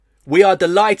We are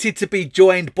delighted to be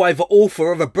joined by the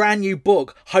author of a brand new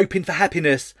book, Hoping for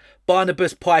Happiness,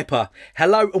 Barnabas Piper.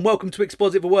 Hello and welcome to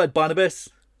Exposit the Word, Barnabas.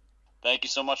 Thank you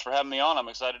so much for having me on. I'm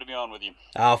excited to be on with you.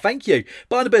 Oh, thank you.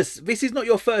 Barnabas, this is not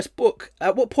your first book.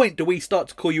 At what point do we start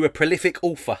to call you a prolific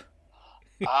author?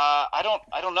 I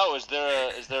don't know. Is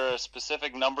there a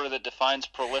specific number that defines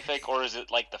prolific, or is it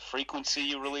like the frequency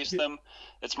you release them?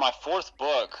 It's my fourth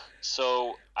book,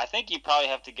 so I think you probably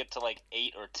have to get to like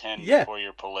 8 or 10 before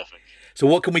you're prolific. So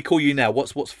what can we call you now?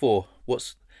 What's for?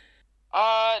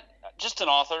 Just an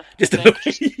author. Just an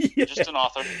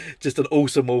author. Just an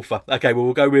awesome author. Okay, well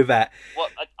we'll go with that. Well,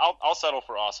 I'll settle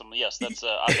for awesome. Yes, that's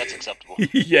acceptable.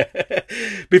 Yeah.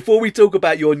 Before we talk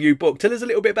about your new book, tell us a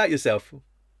little bit about yourself.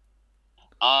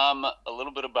 A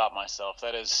little bit about myself.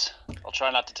 That is, I'll try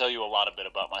not to tell you a lot of bit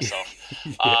about myself.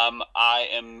 Yeah. I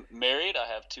am married.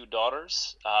 I have 2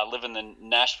 daughters. I live in the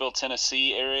Nashville,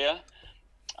 Tennessee area.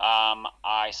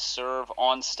 I serve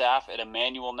on staff at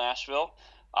Emmanuel Nashville,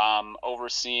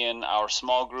 overseeing our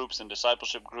small groups and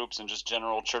discipleship groups and just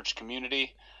general church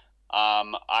community.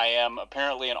 I am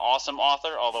apparently an awesome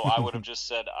author, although I would have just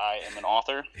said I am an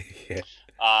author. Yeah.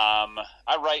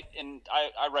 I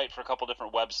write for a couple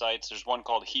different websites. There's one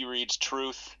called He Reads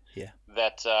Truth. Yeah.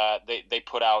 That they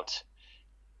put out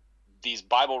these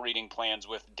Bible reading plans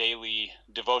with daily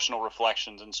devotional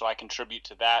reflections, and so I contribute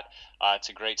to that. It's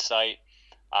a great site.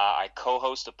 I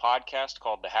co-host a podcast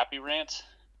called The Happy Rant.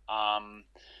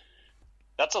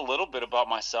 That's a little bit about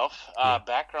myself.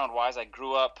 Background-wise, I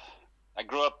grew up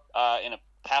in a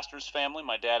pastor's family.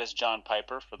 My dad is John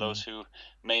Piper, for those who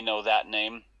may know that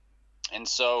name. And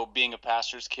so being a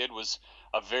pastor's kid was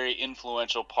a very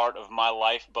influential part of my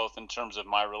life, both in terms of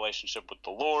my relationship with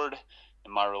the Lord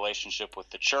and my relationship with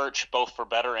the church, both for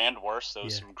better and worse. There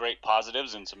was some great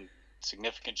positives and some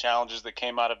significant challenges that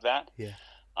came out of that. Yeah.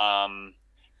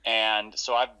 And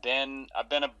so I've been a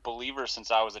believer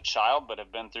since I was a child, but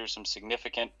I've been through some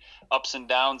significant ups and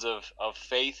downs of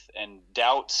faith and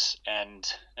doubts and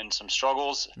some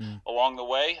struggles along the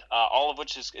way, all of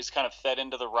which is kind of fed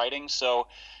into the writing. So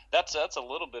that's a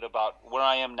little bit about where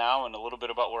I am now and a little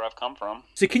bit about where I've come from.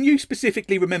 So can you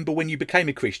specifically remember when you became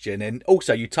a Christian? And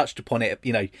also you touched upon it,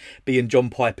 being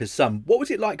John Piper's son. What was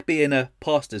it like being a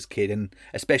pastor's kid, and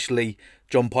especially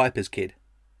John Piper's kid?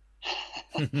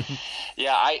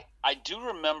 Yeah, I do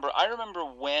remember. I remember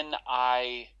when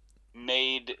I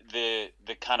made the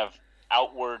kind of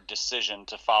outward decision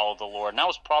to follow the Lord, and I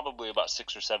was probably about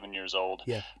 6 or 7 years old.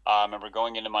 Yeah. I remember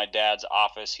going into my dad's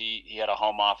office. He had a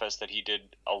home office that he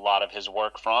did a lot of his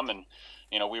work from, and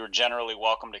we were generally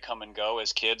welcome to come and go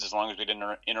as kids as long as we didn't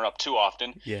interrupt too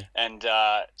often. Yeah. And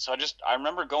so I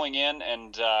remember going in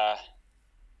and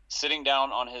sitting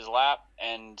down on his lap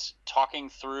and talking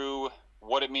through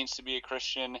what it means to be a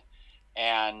Christian,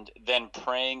 and then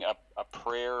praying a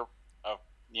prayer of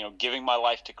giving my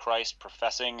life to Christ,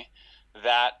 professing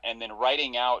that, and then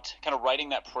writing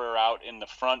that prayer out in the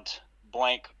front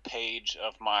blank page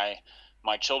of my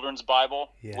children's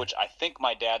Bible, which I think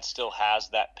my dad still has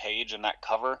that page and that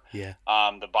cover. Yeah.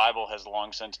 The Bible has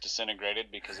long since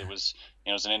disintegrated because it was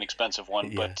an inexpensive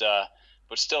one, but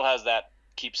still has that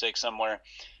keepsake somewhere.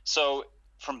 So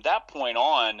from that point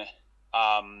on,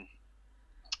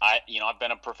 I've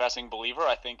been a professing believer.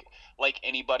 I think, like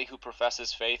anybody who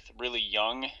professes faith really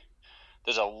young,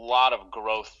 there's a lot of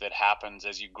growth that happens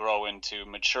as you grow into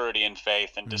maturity in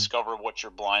faith and discover what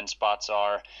your blind spots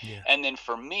are. Yeah. And then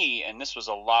for me, and this was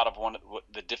a lot of one of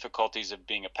the difficulties of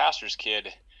being a pastor's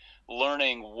kid,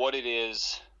 learning what it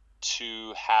is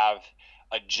to have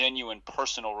a genuine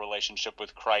personal relationship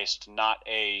with Christ, not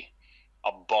a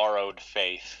borrowed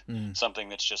faith, something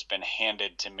that's just been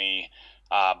handed to me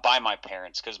by my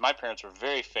parents, because my parents were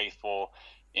very faithful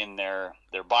in their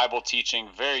Bible teaching,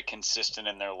 very consistent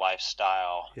in their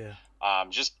lifestyle. Yeah.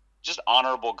 Just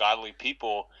honorable, godly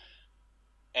people,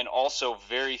 and also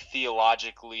very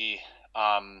theologically.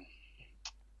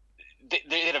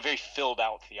 They had a very filled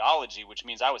out theology, which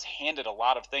means I was handed a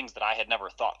lot of things that I had never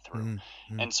thought through.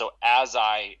 And so as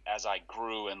I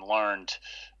grew and learned,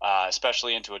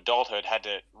 especially into adulthood, had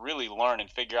to really learn and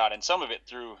figure out, and some of it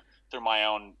through my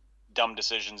own dumb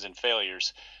decisions and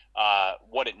failures,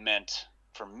 what it meant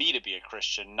for me to be a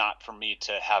Christian, not for me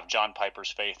to have John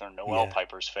Piper's faith or Noel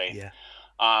Piper's faith. Yeah.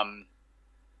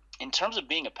 In terms of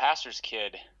being a pastor's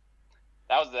kid,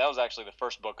 that was actually the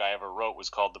first book I ever wrote, was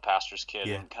called The Pastor's Kid,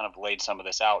 and kind of laid some of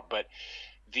this out. But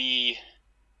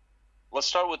let's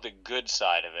start with the good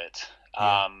side of it.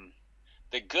 Yeah.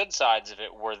 The good sides of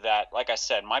it were that, like I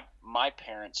said, my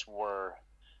parents were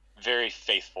very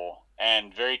faithful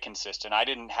and very consistent. I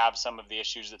didn't have some of the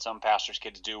issues that some pastors'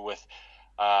 kids do with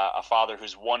a father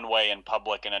who's one way in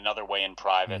public and another way in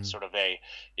private. Sort of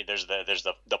there's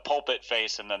the pulpit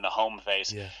face and then the home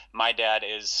face. Yeah. My dad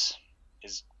is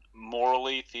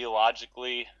morally,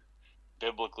 theologically,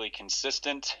 biblically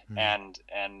consistent, and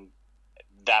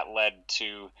that led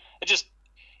to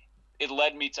it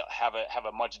led me to have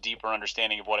a much deeper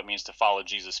understanding of what it means to follow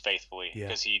Jesus faithfully,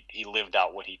 because he lived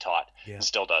out what he taught and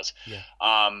still does.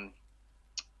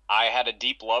 I had a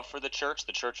deep love for the church.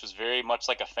 The church was very much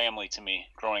like a family to me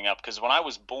growing up, because when I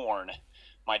was born,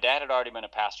 my dad had already been a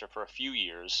pastor for a few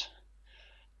years,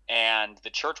 and the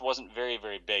church wasn't very,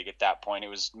 very big at that point. It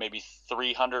was maybe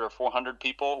 300 or 400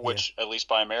 people, which, at least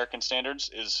by American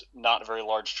standards, is not a very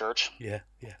large church.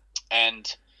 And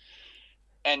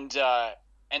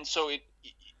so it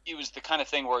was the kind of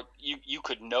thing where you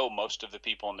could know most of the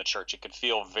people in the church. It could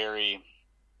feel very,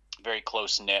 very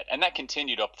close knit, and that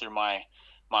continued up through my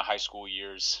high school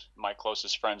years. My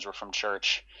closest friends were from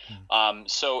church.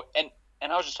 So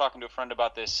I was just talking to a friend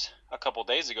about this a couple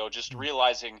days ago, just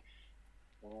realizing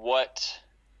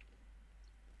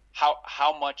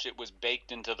how much it was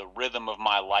baked into the rhythm of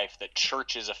my life that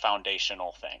church is a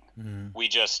foundational thing.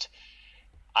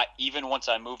 Even once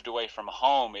I moved away from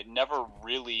home, it never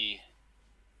really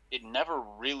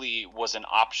was an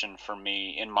option for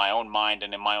me in my own mind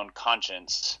and in my own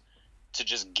conscience to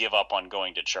just give up on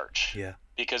going to church.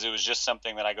 Because it was just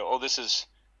something that I go, oh, this is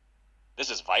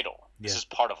vital. This is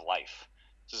part of life.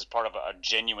 This is part of a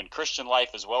genuine Christian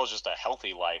life as well as just a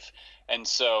healthy life. And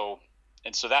so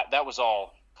that was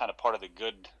all kind of part of the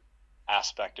good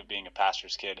aspect of being a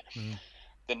pastor's kid.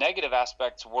 The negative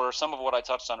aspects were some of what I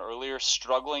touched on earlier,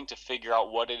 struggling to figure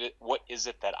out what is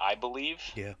it that I believe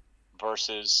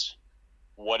versus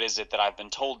what is it that I've been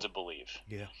told to believe.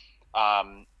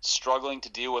 Struggling to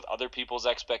deal with other people's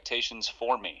expectations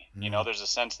for me. There's a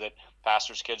sense that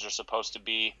pastors' kids are supposed to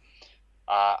be,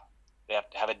 they have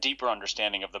to have a deeper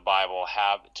understanding of the Bible,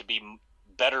 have to be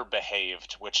better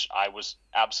behaved, which I was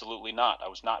absolutely not. I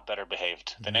was not better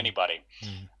behaved than anybody.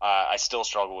 I still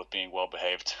struggle with being well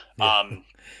behaved.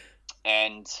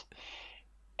 And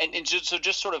just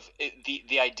sort of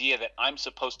the idea that I'm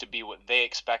supposed to be what they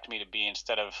expect me to be,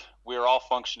 instead of we're all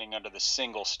functioning under the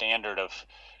single standard of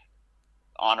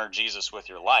honor Jesus with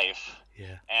your life.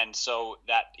 And so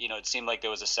that, it seemed like there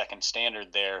was a second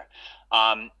standard there.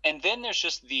 And then there's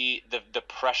just the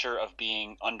pressure of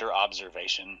being under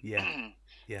observation.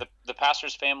 The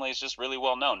pastor's family is just really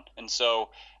well known. And so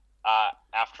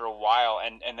after a while,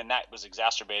 and then that was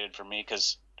exacerbated for me,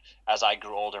 because as I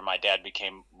grew older, my dad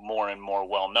became more and more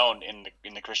well known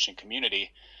in the Christian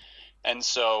community. And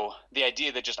so the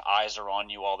idea that just eyes are on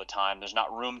you all the time, there's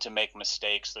not room to make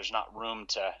mistakes, there's not room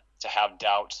to have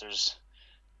doubts, there's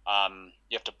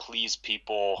you have to please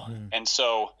people. And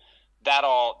so that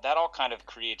all kind of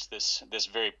creates this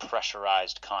very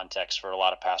pressurized context for a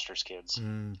lot of pastors' kids,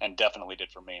 and definitely did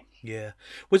for me.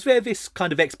 Was there this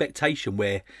kind of expectation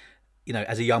where,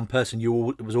 as a young person,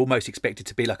 you was almost expected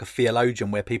to be like a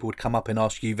theologian, where people would come up and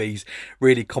ask you these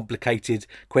really complicated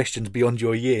questions beyond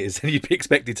your years, and you'd be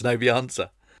expected to know the answer?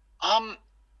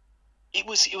 It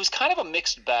was kind of a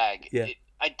mixed bag.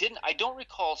 I don't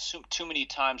recall too many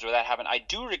times where that happened. I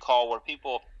do recall where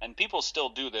people still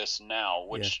do this now,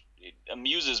 which it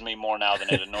amuses me more now than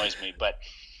it annoys me, but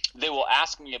they will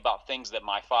ask me about things that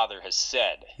my father has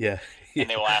said. And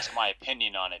they will ask my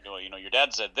opinion on it. Well, your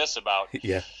dad said this about,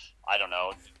 I don't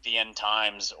know, the end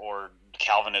times or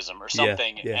Calvinism or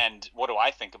something. And what do I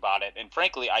think about it? And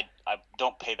frankly, I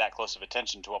don't pay that close of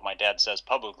attention to what my dad says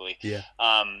publicly.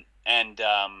 And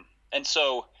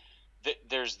so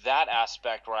there's that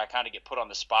aspect where I kind of get put on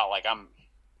the spot, like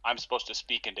I'm supposed to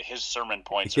speak into his sermon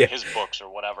points or his books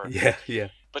or whatever.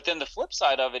 But then the flip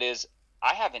side of it is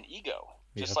I have an ego,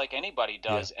 just like anybody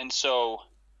does. And so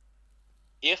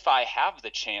if I have the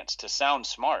chance to sound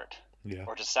smart,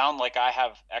 or to sound like I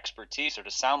have expertise, or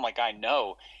to sound like I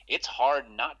know, it's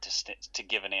hard not to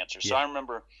give an answer. So I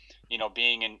remember,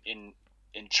 being in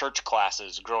church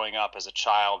classes growing up as a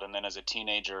child and then as a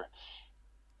teenager,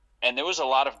 and there was a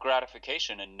lot of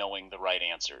gratification in knowing the right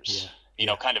answers.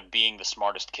 Kind of being the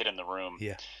smartest kid in the room.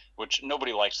 Which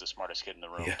nobody likes the smartest kid in the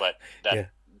room, but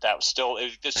that was still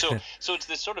so it's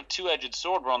this sort of two-edged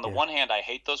sword where on the one hand I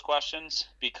hate those questions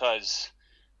because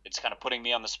it's kind of putting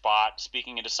me on the spot,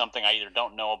 speaking into something I either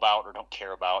don't know about or don't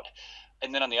care about.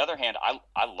 And then on the other hand,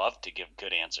 I love to give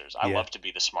good answers. I love to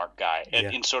be the smart guy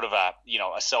in sort of a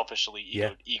selfishly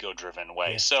ego-driven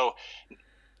way. So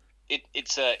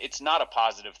it's not a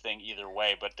positive thing either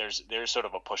way, but there's sort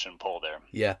of a push and pull there.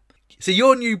 So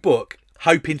your new book,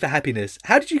 Hoping for Happiness,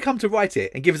 how did you come to write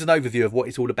it? And give us an overview of what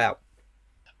it's all about.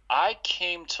 I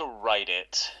came to write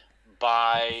it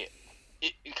by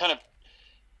it kind of,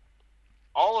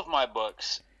 all of my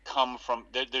books come from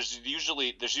there's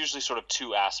usually sort of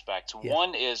two aspects. Yeah.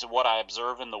 One is what I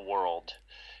observe in the world,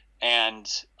 and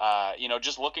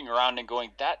just looking around and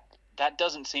going, that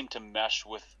doesn't seem to mesh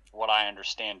with what I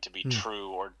understand to be true,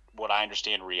 or what I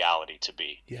understand reality to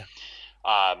be. Yeah.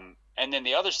 And then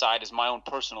the other side is my own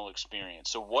personal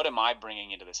experience. So what am I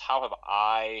bringing into this? How have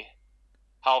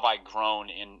I grown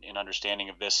in understanding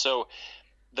of this? So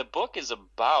the book is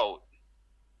about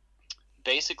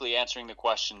basically answering the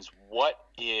questions: what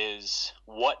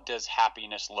does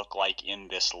happiness look like in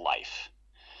this life?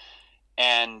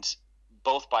 And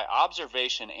both by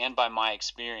observation and by my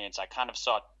experience, I kind of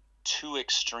saw two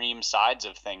extreme sides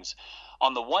of things.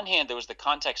 On the one hand, there was the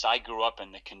context I grew up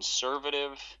in, the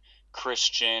conservative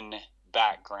Christian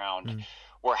background,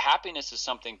 where happiness is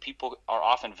something people are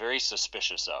often very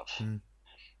suspicious of.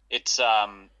 It's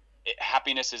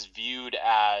happiness is viewed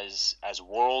as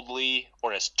worldly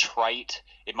or as trite.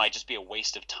 It might just be a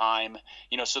waste of time,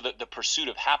 so that the pursuit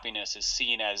of happiness is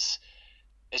seen as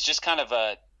just kind of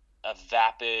a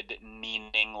vapid,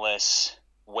 meaningless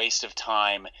waste of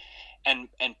time, and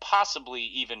possibly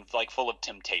even like full of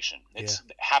temptation. It's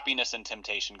happiness and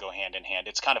temptation go hand in hand.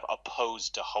 It's kind of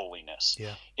opposed to holiness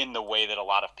in the way that a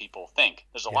lot of people think.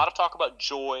 There's a lot of talk about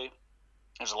joy.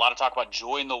 There's a lot of talk about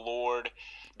joy in the Lord,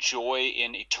 joy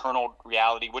in eternal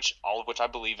reality, all of which I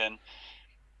believe in.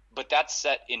 But that's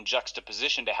set in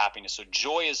juxtaposition to happiness. So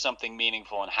joy is something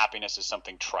meaningful and happiness is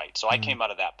something trite. So I came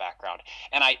out of that background,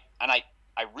 and I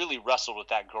really wrestled with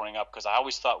that growing up, because I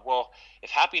always thought, well,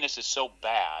 if happiness is so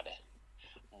bad,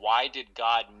 why did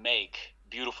God make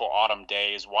beautiful autumn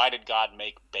days? Why did God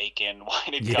make bacon? Why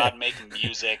did God make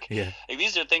music? Like,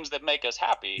 these are things that make us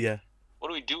happy. What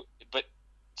do we do?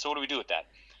 So what do we do with that?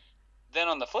 Then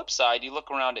on the flip side, you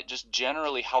look around at just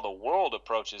generally how the world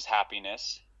approaches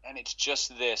happiness, and it's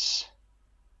just this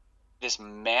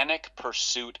manic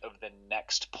pursuit of the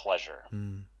next pleasure.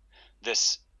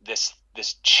 This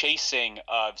chasing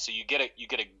of, so you get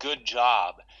a good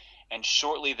job, and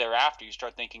shortly thereafter you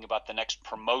start thinking about the next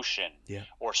promotion,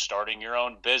 or starting your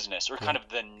own business, or kind of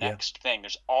the next thing.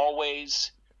 There's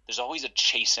always a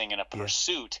chasing and a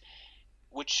pursuit,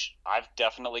 which I've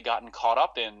definitely gotten caught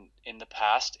up in the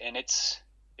past, and it's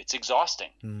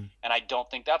exhausting. And I don't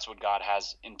think that's what God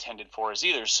has intended for us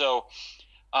either. So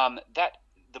that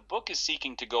the book is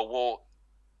seeking to go, well,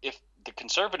 if the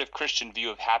conservative Christian view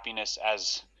of happiness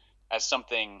as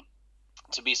something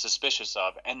to be suspicious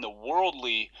of, and the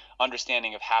worldly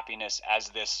understanding of happiness as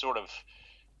this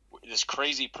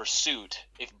crazy pursuit,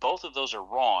 if both of those are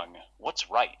wrong, what's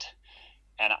right?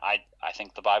 And I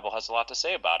think the Bible has a lot to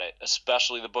say about it,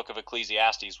 especially the book of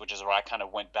Ecclesiastes, which is where I kind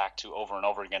of went back to over and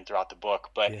over again throughout the book.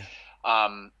 But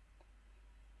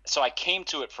so I came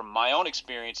to it from my own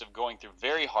experience of going through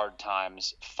very hard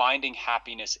times, finding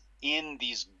happiness in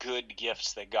these good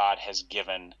gifts that God has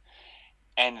given,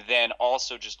 and then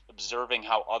also just observing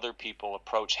how other people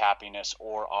approach happiness,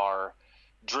 or are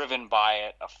driven by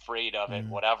it, afraid of it,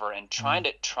 whatever, and trying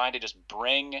to just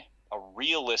bring a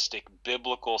realistic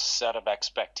biblical set of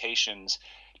expectations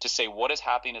to say, what does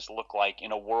happiness look like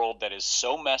in a world that is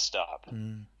so messed up?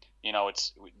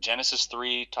 It's Genesis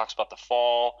 3 talks about the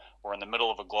fall. We're in the middle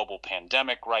of a global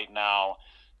pandemic right now.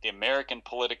 The American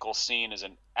political scene is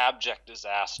an abject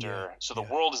disaster. The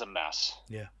world is a mess.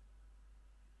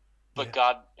 But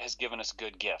God has given us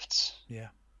good gifts.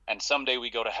 And someday we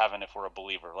go to heaven if we're a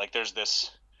believer. Like, there's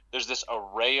this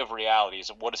array of realities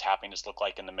of what does happiness look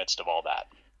like in the midst of all that.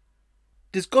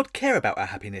 Does God care about our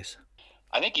happiness?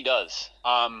 I think he does.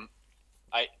 I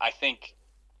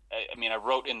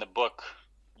wrote in the book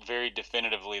very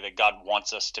definitively that God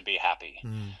wants us to be happy.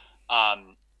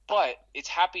 But it's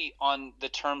happy on the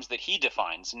terms that he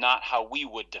defines, not how we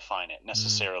would define it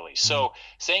necessarily. So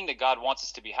saying that God wants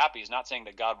us to be happy is not saying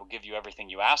that God will give you everything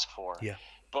you ask for,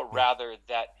 but rather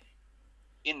that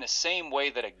in the same way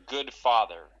that a good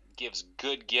father gives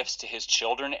good gifts to his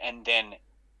children and then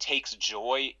takes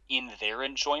joy in their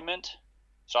enjoyment.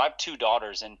 So I have two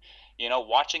daughters, and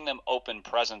watching them open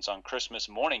presents on Christmas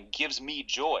morning gives me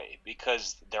joy,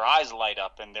 because their eyes light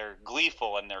up and they're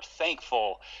gleeful and they're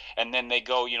thankful, and then they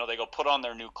go put on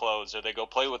their new clothes, or they go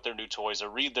play with their new toys, or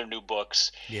read their new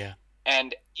books.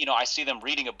 And I see them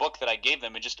reading a book that I gave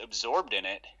them and just absorbed in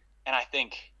it, and I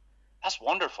think, that's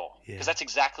wonderful, because that's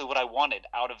exactly what I wanted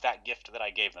out of that gift that I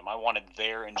gave them. I wanted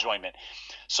their enjoyment.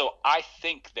 So I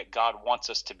think that God wants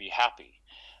us to be happy.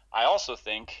 I also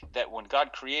think that when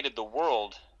God created the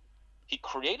world, he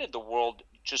created the world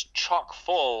just chock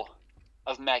full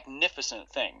of magnificent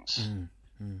things.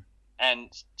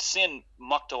 And sin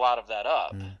mucked a lot of that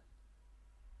up.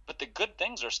 But the good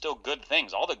things are still good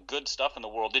things. All the good stuff in the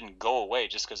world didn't go away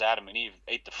just because Adam and Eve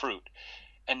ate the fruit.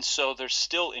 And so there's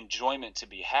still enjoyment to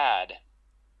be had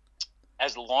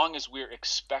as long as we're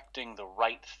expecting the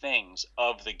right things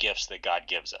of the gifts that God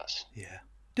gives us. Yeah.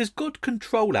 Does God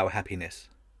control our happiness?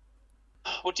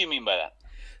 What do you mean by that?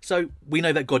 So we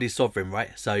know that God is sovereign,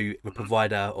 right? So the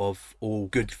provider of all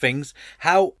good things.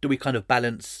 How do we kind of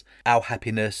balance our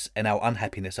happiness and our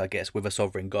unhappiness, I guess, with a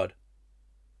sovereign God?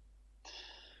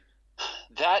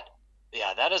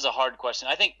 That is a hard question.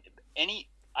 I think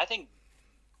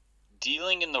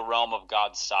dealing in the realm of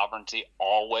God's sovereignty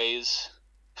always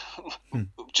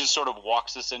just sort of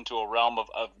walks us into a realm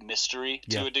of mystery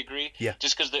to a degree. Yeah.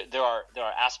 Just because there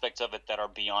are aspects of it that are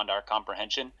beyond our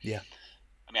comprehension. Yeah.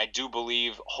 I mean, I do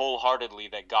believe wholeheartedly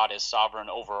that God is sovereign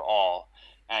over all,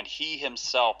 and He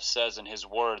Himself says in His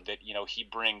Word that He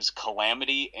brings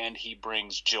calamity and He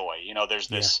brings joy. There's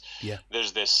this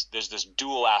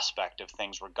dual aspect of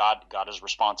things where God is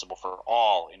responsible for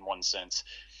all in one sense.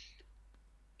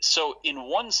 So in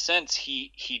one sense,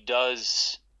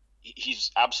 He's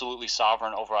absolutely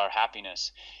sovereign over our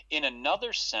happiness. In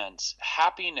another sense,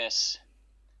 happiness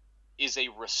is a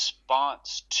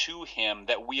response to Him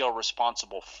that we are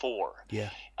responsible for.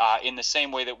 Yeah. In the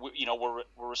same way that we're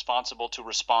responsible to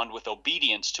respond with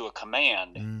obedience to a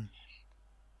command.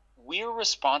 We're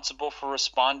responsible for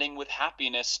responding with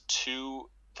happiness to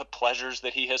the pleasures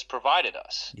that He has provided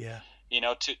us. Yeah.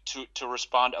 To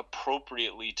respond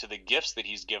appropriately to the gifts that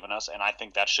He's given us, and I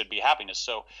think that should be happiness.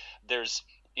 So there's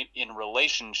in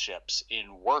relationships,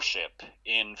 in worship,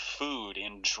 in food,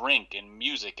 in drink, in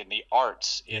music, in the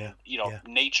arts, in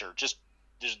nature. Just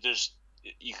there's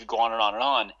you could go on and on and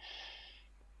on.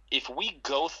 If we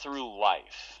go through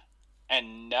life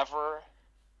and never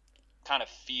kind of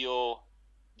feel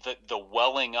the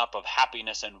welling up of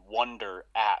happiness and wonder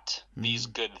at these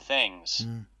good things,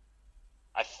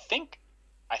 I think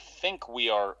we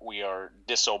are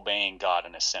disobeying God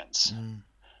in a sense.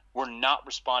 We're not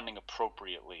responding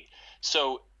appropriately.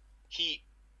 So he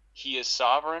is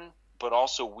sovereign, but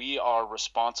also we are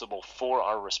responsible for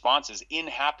our responses in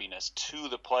happiness to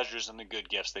the pleasures and the good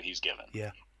gifts that He's given.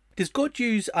 Yeah. Does God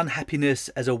use unhappiness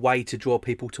as a way to draw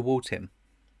people towards Him?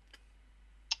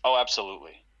 Oh,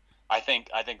 absolutely. I think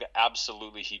that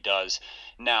absolutely He does.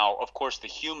 Now, of course, the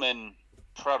human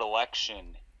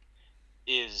predilection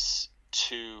is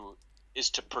to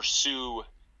pursue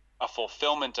a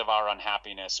fulfillment of our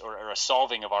unhappiness or a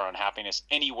solving of our unhappiness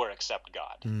anywhere except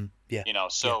God. We're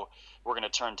going to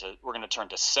turn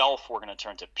to self. We're going to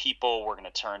turn to people. We're going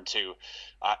to turn to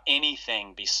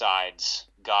anything besides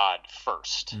God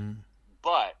first.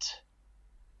 But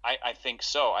I think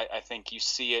so. I think you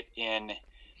see it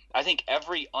I think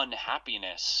every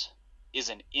unhappiness is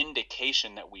an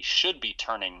indication that we should be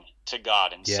turning to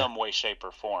God in some way, shape,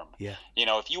 or form. Yeah.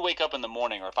 If you wake up in the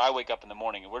morning, or if I wake up in the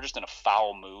morning and we're just in a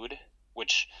foul mood,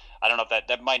 which I don't know if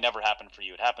that might never happen for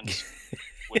you. It happens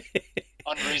with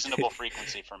unreasonable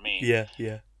frequency for me. Yeah,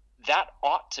 yeah. That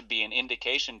ought to be an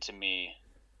indication to me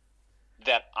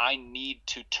that I need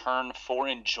to turn for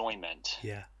enjoyment.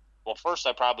 Yeah. Well, first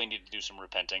I probably need to do some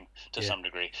repenting to some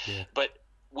degree. Yeah. But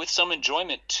with some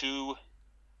enjoyment to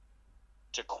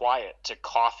quiet, to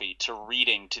coffee, to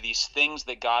reading, to these things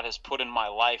that God has put in my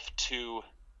life to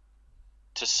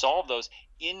solve those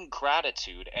in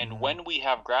gratitude. And when we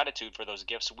have gratitude for those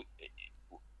gifts,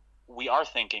 we are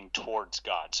thinking towards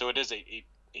God. So it is a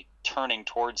turning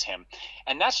towards Him.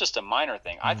 And that's just a minor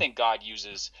thing. I think God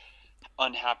uses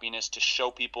unhappiness to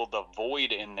show people the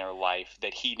void in their life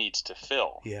that He needs to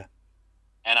fill. Yeah.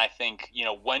 And I think,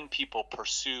 when people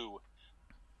pursue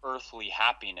earthly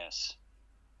happiness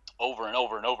over and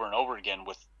over and over and over again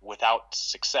without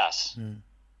success,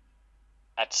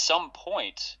 at some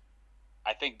point,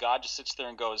 I think God just sits there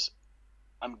and goes,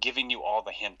 I'm giving you all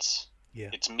the hints. Yeah.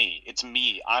 It's me.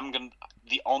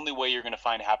 The only way you're going to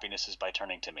find happiness is by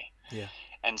turning to me. Yeah.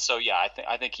 And so,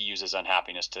 I think He uses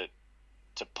unhappiness to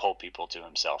pull people to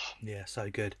Himself. Yeah, so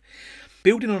good.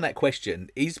 Building on that question,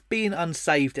 is being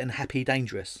unsaved and happy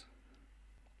dangerous?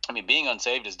 I mean, being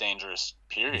unsaved is dangerous,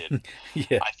 period.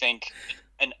 Yeah. I think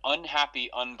an unhappy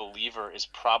unbeliever is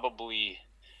probably,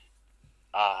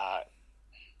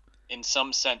 in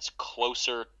some sense,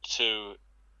 closer to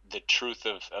the truth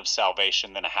of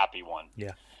salvation than a happy one.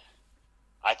 Yeah.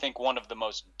 I think one of the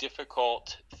most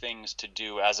difficult things to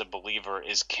do as a believer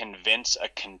is convince a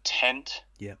content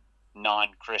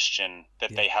non-Christian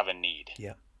that they have a need.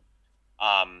 Yeah.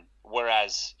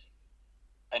 Whereas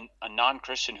a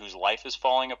non-Christian whose life is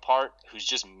falling apart, who's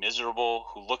just miserable,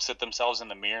 who looks at themselves in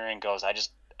the mirror and goes, I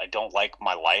don't like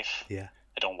my life. Yeah.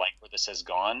 I don't like where this has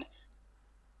gone.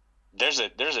 there's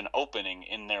an opening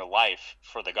in their life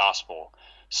for the gospel.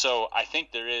 So I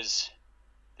think there's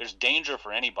danger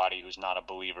for anybody who's not a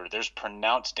believer. There's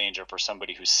pronounced danger for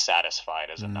somebody who's satisfied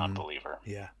as a non-believer.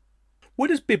 Yeah. What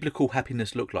does biblical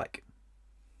happiness look like?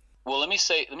 Well, let me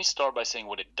start by saying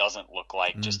what it doesn't look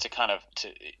like, just to kind of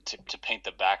to paint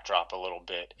the backdrop a little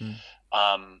bit.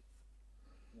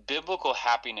 Biblical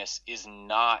happiness is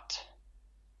not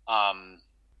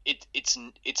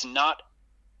it's not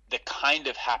the kind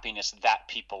of happiness that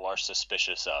people are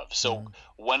suspicious of. So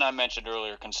when I mentioned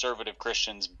earlier conservative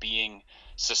Christians being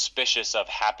suspicious of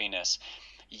happiness,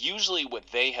 usually what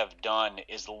they have done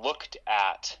is looked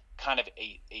at kind of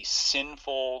a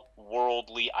sinful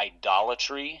worldly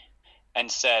idolatry and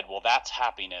said, well, that's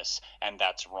happiness and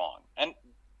that's wrong. And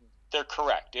they're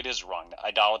correct. It is wrong.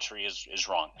 Idolatry is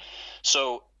wrong.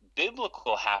 So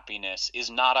biblical happiness is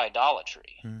not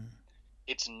idolatry.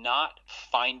 It's not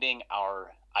finding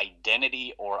our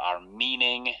identity or our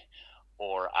meaning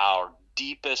or our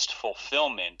deepest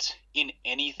fulfillment in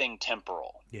anything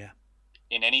temporal. Yeah.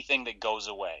 In anything that goes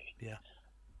away. Yeah.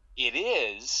 It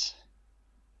is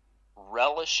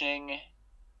relishing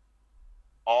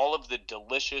all of the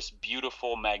delicious,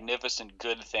 beautiful, magnificent,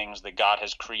 good things that God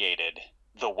has created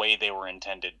the way they were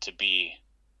intended to be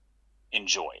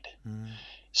enjoyed.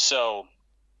 So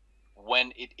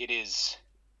when it's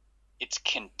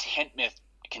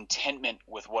contentment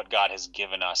with what God has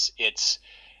given us. It's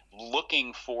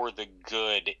looking for the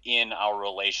good in our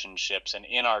relationships and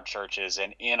in our churches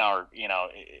and in our,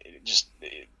 just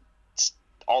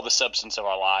all the substance of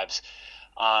our lives.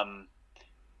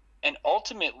 And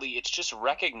ultimately, it's just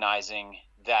recognizing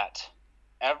that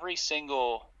every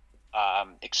single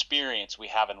experience we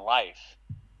have in life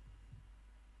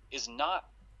is not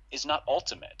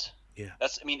ultimate. Yeah.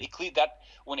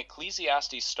 When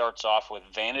Ecclesiastes starts off with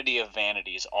vanity of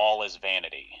vanities, all is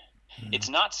vanity. It's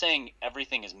not saying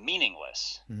everything is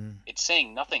meaningless. It's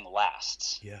saying nothing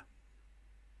lasts. Yeah.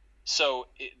 So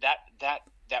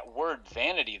that word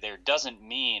vanity there doesn't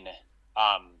mean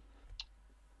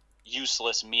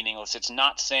useless, meaningless. It's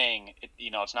not saying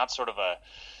it's not sort of a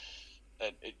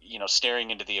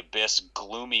staring into the abyss,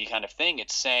 gloomy kind of thing.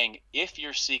 It's saying if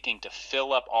you're seeking to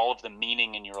fill up all of the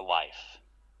meaning in your life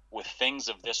with things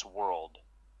of this world,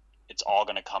 it's all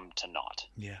going to come to naught.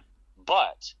 Yeah.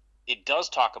 But it does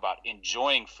talk about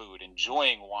enjoying food,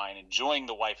 enjoying wine, enjoying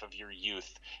the wife of your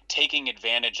youth, taking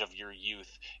advantage of your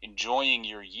youth, enjoying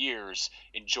your years,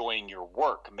 enjoying your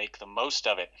work, make the most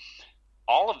of it.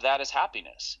 All of that is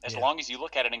happiness, as long as you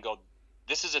look at it and go,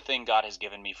 this is a thing God has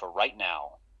given me for right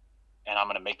now, and I'm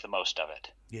going to make the most of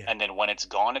it. Yeah. And then when it's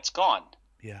gone, it's gone.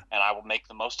 Yeah. And I will make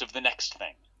the most of the next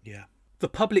thing. Yeah. The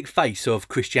public face of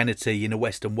Christianity in the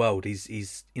Western world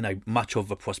is much of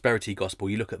a prosperity gospel.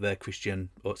 You look at the Christian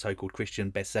or so-called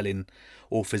Christian best-selling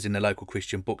authors in the local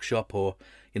Christian bookshop, or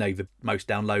the most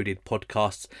downloaded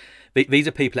podcasts. These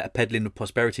are people that are peddling the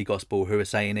prosperity gospel, who are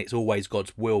saying it's always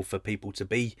God's will for people to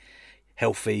be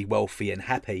healthy, wealthy, and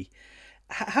happy.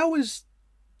 How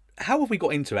have we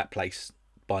got into that place,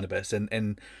 Barnabas,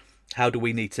 and how do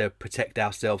we need to protect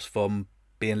ourselves from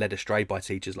being led astray by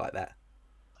teachers like that?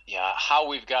 Yeah, how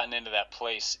we've gotten into that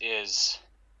place is,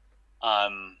 I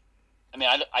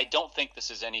don't think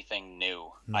this is anything new.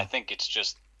 I think it's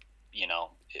just,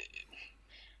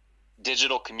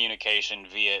 digital communication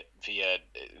via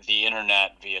the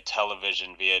internet, via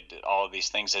television, via all of these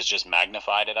things has just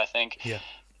magnified it, I think. Yeah.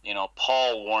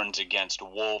 Paul warns against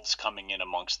wolves coming in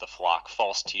amongst the flock,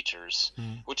 false teachers,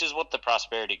 which is what the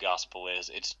prosperity gospel is.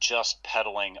 It's just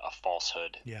peddling a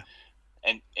falsehood. Yeah.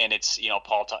 And it's,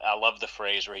 Paul, I love the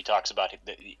phrase where he talks about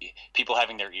people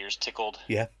having their ears tickled.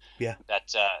 Yeah. Yeah.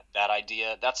 That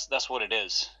idea, that's what it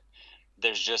is.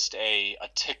 There's just a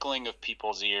tickling of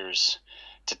people's ears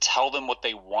to tell them what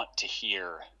they want to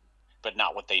hear, but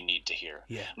not what they need to hear.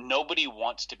 Yeah. Nobody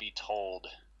wants to be told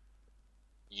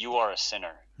you are a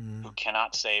sinner who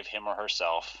cannot save him or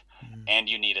herself, and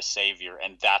you need a savior,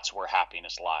 and that's where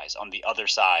happiness lies, on the other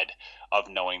side of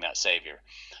knowing that savior.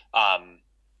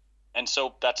 And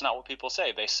so that's not what people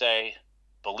say. They say,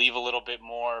 believe a little bit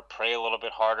more, pray a little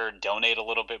bit harder, donate a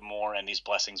little bit more, and these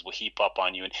blessings will heap up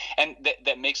on you. And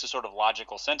that makes a sort of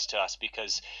logical sense to us,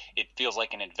 because it feels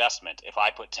like an investment. If I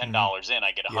put $10 in,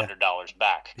 I get $100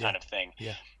 back, kind of thing.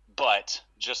 Yeah. But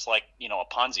just like,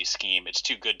 a Ponzi scheme, it's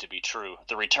too good to be true.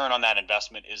 The return on that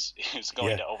investment is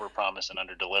going to overpromise and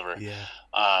underdeliver.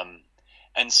 Yeah.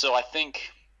 And so I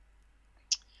think,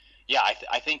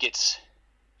 I think it's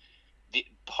the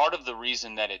part of the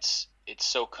reason that it's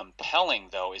so compelling,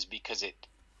 though, is because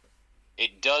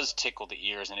it does tickle the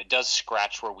ears and it does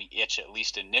scratch where we itch, at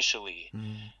least initially.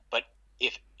 But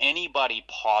if anybody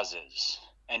pauses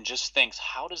and just thinks,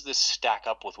 how does this stack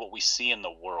up with what we see in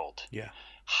the world? Yeah.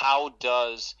 How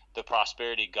does the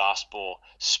prosperity gospel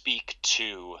speak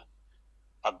to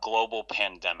a global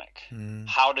pandemic?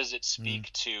 How does it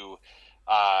speak to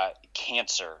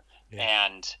cancer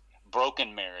and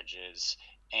broken marriages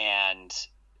and,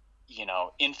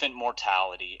 infant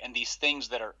mortality and these things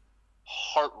that are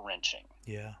heart-wrenching?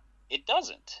 Yeah. It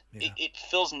doesn't. Yeah. It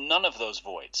fills none of those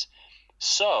voids.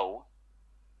 So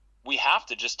we have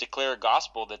to just declare a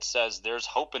gospel that says there's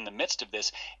hope in the midst of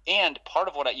this. And part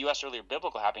of what you asked earlier,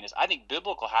 biblical happiness, I think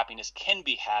biblical happiness can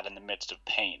be had in the midst of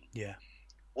pain. Yeah.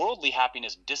 Worldly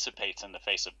happiness dissipates in the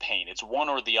face of pain. It's one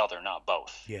or the other, not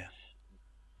both. Yeah.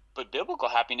 But biblical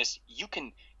happiness, you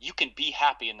can be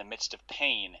happy in the midst of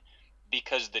pain,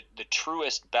 because the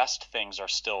truest, best things are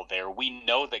still there. We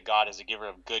know that God is a giver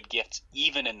of good gifts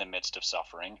even in the midst of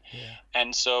suffering. Yeah.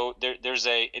 And so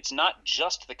it's not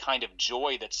just the kind of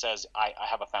joy that says I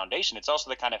have a foundation. It's also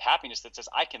the kind of happiness that says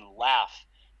I can laugh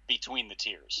between the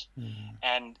tears.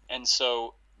 And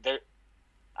so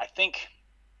I think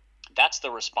that's the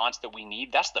response that we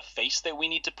need. That's the face that we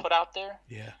need to put out there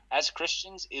as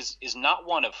Christians is not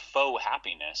one of faux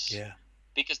happiness. Yeah.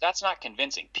 Because that's not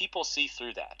convincing. People see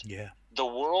through that. Yeah. The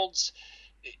world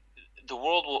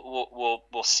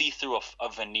will see through a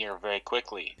veneer very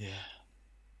quickly. Yeah.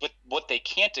 But what they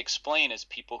can't explain is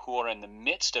people who are in the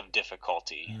midst of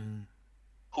difficulty,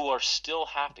 who are still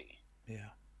happy. Yeah.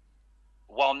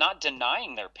 While not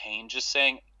denying their pain, just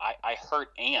saying, I hurt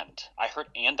and I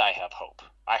have hope.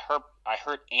 I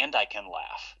hurt and I can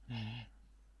laugh.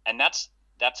 And that's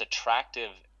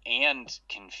attractive and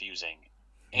confusing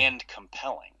and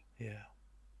compelling. Yeah.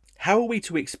 How are we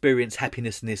to experience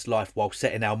happiness in this life while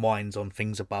setting our minds on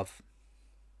things above?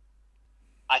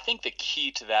 I think the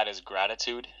key to that is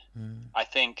gratitude. I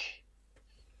think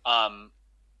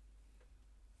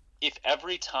if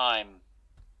every time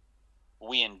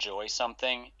we enjoy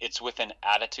something, it's with an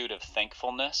attitude of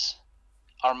thankfulness,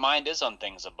 our mind is on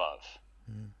things above.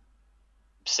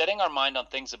 Setting our mind on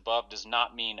things above does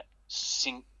not mean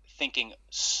thinking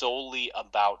solely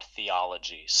about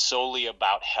theology, solely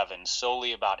about heaven,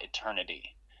 solely about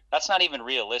eternity. That's not even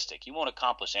realistic. You won't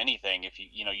accomplish anything if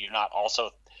you're not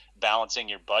also balancing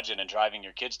your budget and driving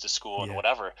your kids to school and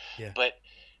whatever. Yeah. But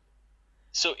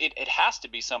so it has to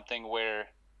be something where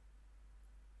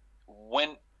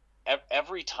when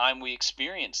every time we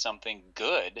experience something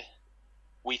good,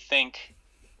 we think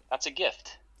that's a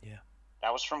gift. Yeah.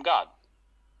 That was from God.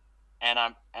 And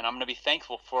I'm going to be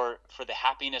thankful for the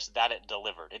happiness that it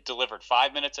delivered. It delivered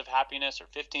 5 minutes of happiness or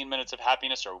 15 minutes of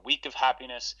happiness or a week of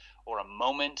happiness or a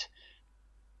moment.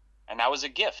 And that was a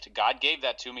gift. God gave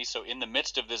that to me. So in the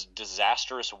midst of this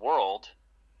disastrous world,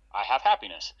 I have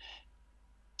happiness.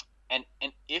 And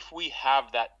if we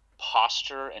have that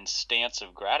posture and stance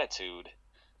of gratitude,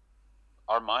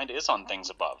 our mind is on things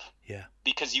above. Yeah.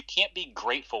 Because you can't be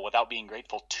grateful without being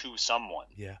grateful to someone.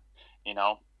 Yeah.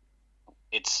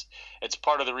 It's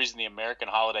part of the reason the American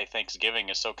holiday Thanksgiving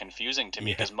is so confusing to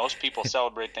me, because most people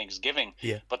celebrate Thanksgiving,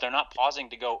 but they're not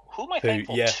pausing to go, who am I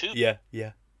thankful to? Yeah.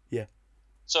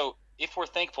 So if we're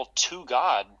thankful to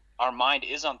God, our mind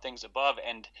is on things above,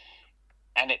 and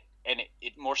it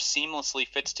more seamlessly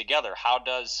fits together. How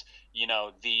does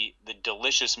the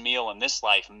delicious meal in this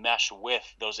life mesh with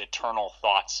those eternal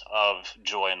thoughts of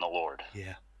joy in the Lord?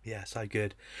 Yeah, so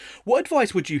good. What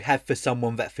advice would you have for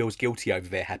someone that feels guilty over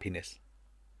their happiness?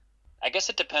 I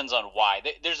guess it depends on why.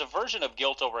 There's a version of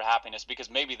guilt over happiness because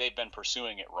maybe they've been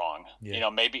pursuing it wrong. Yeah.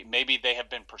 Maybe they have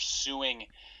been pursuing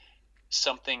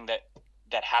something that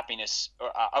happiness, or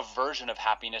a version of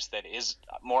happiness that is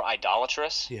more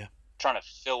idolatrous. Yeah. Trying to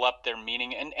fill up their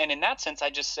meaning. And in that sense,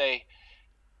 I just say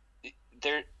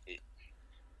there's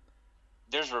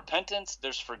repentance,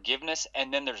 there's forgiveness,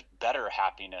 and then there's better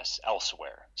happiness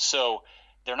elsewhere. So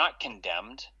they're not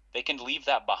condemned. They can leave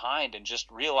that behind and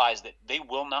just realize that they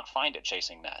will not find it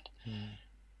chasing that.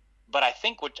 But I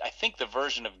think the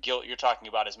version of guilt you're talking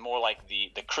about is more like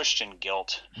the Christian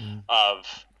guilt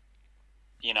of,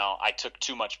 I took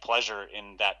too much pleasure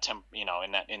in that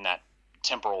in that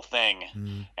temporal thing,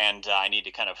 and I need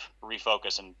to kind of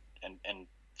refocus and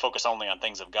focus only on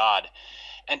things of God.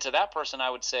 And to that person, I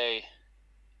would say,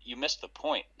 you missed the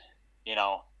point.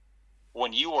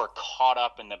 When you were caught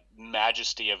up in the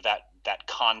majesty of that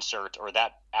concert or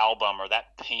that album or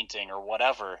that painting or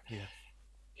whatever,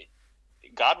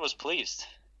 God was pleased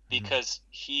because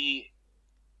he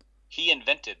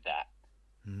invented that.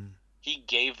 He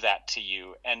gave that to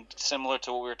you. And similar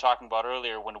to what we were talking about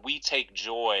earlier, when we take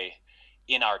joy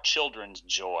in our children's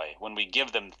joy, when we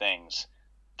give them things,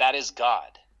 that is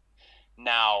God.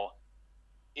 Now,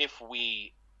 if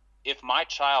we if my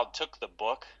child took the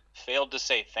book, failed to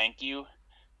say thank you,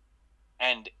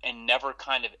 and never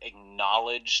kind of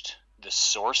acknowledged the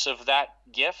source of that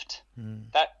gift,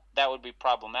 that would be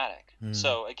problematic.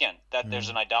 So again, that there's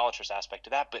an idolatrous aspect to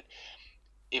that. But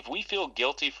if we feel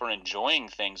guilty for enjoying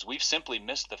things, we've simply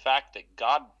missed the fact that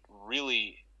God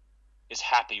really is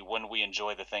happy when we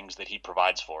enjoy the things that he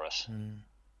provides for us.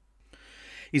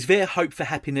 Is there hope for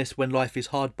happiness when life is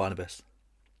hard, Barnabas?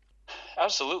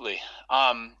 Absolutely.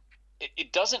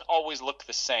 It doesn't always look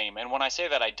the same. And when I say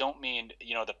that, I don't mean,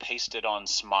 the pasted on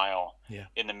smile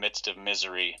in the midst of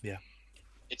misery. Yeah.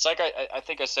 It's like I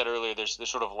think I said earlier, there's this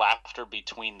sort of laughter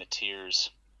between the tears.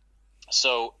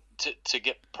 So to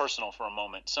get personal for a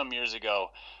moment, some years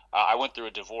ago, I went through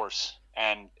a divorce,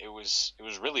 and it was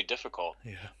really difficult.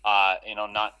 Yeah.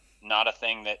 Not a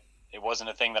thing that, it wasn't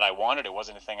a thing that I wanted. It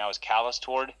wasn't a thing I was callous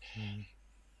toward.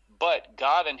 But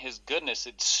God in his goodness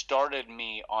had started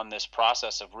me on this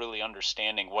process of really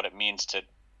understanding what it means to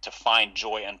find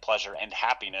joy and pleasure and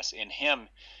happiness in him.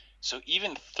 So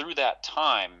even through that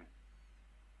time,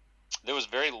 there was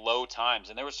very low times,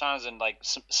 and there was times when like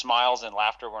smiles and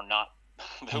laughter were not,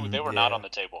 they were not on the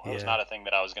table. It was not a thing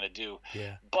that I was going to do.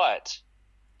 Yeah. But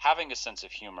having a sense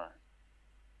of humor,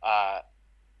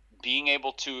 being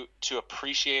able to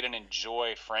appreciate and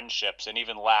enjoy friendships and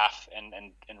even laugh and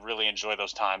really enjoy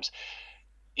those times,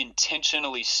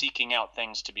 intentionally seeking out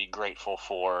things to be grateful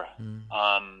for,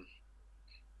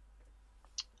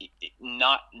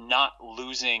 not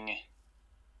losing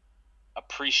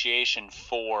appreciation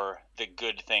for the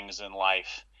good things in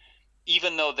life,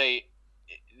 even though they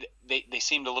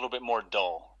seemed a little bit more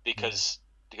dull, because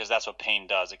that's what pain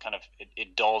does. It kind of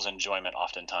it dulls enjoyment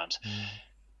oftentimes.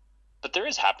 But there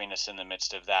is happiness in the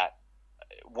midst of that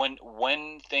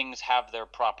when things have their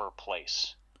proper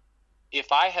place.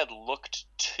 If I had looked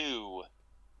to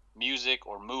music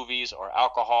or movies or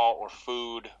alcohol or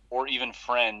food or even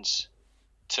friends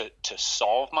to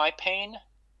solve my pain,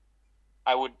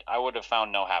 I would have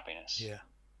found no happiness. Yeah.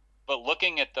 But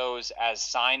looking at those as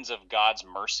signs of God's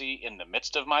mercy in the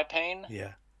midst of my pain,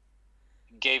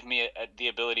 gave me the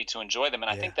ability to enjoy them. And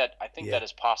I think that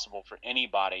is possible for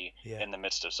anybody in the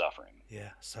midst of suffering. Yeah,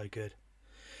 so good.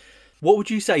 What would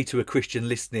you say to a Christian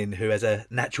listening who has a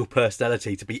natural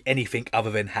personality to be anything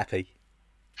other than happy?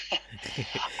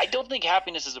 I don't think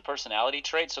happiness is a personality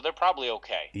trait, so they're probably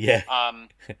okay. Yeah.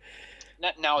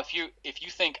 Now, if you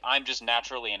think I'm just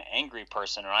naturally an angry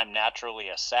person or I'm naturally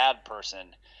a sad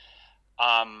person,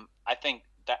 I think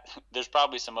that there's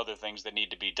probably some other things that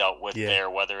need to be dealt with there,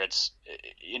 whether it's,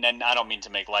 and I don't mean to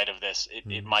make light of this,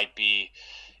 it might be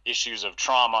issues of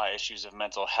trauma, issues of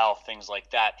mental health, things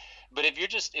like that. But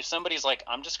if somebody's like,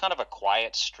 I'm just kind of a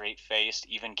quiet, straight-faced,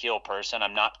 even-keel person,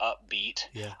 I'm not upbeat,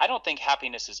 I don't think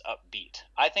happiness is upbeat.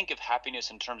 I think of happiness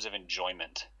in terms of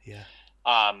enjoyment.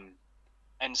 And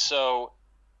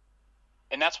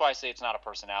that's why I say it's not a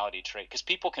personality trait, because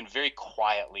people can very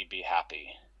quietly be happy,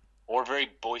 or very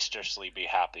boisterously be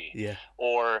happy,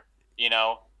 or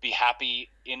be happy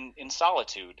in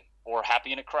solitude, or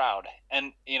happy in a crowd.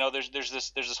 And there's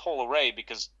this whole array,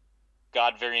 because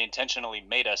God very intentionally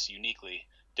made us uniquely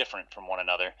different from one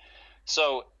another.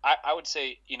 So I would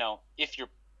say, if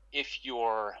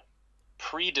you're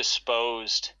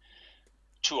predisposed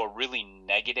to a really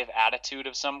negative attitude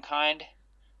of some kind,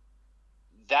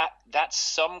 that's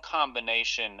some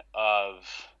combination of,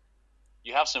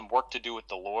 you have some work to do with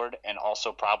the Lord, and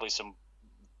also probably some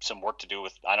work to do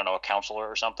with, I don't know, a counselor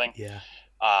or something.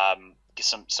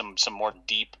 Some more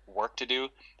deep work to do.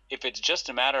 If it's just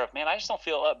a matter of, man, I just don't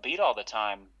feel upbeat all the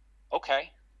time.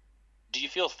 Okay. Do you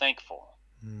feel thankful?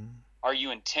 Are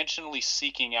you intentionally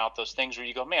seeking out those things where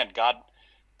you go, man, God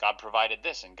provided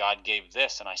this, and God gave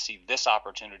this, and I see this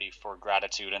opportunity for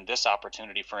gratitude and this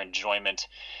opportunity for enjoyment.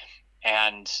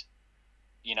 And,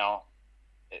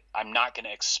 I'm not going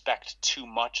to expect too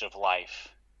much of life,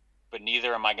 but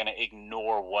neither am I going to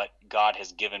ignore what God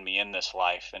has given me in this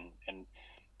life. And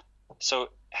so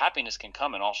happiness can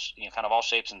come in all, kind of all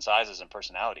shapes and sizes and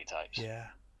personality types.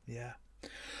 Yeah.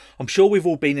 I'm sure we've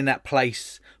all been in that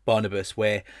place, Barnabas,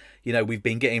 where, we've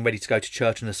been getting ready to go to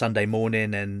church on a Sunday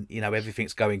morning, and,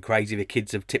 everything's going crazy. The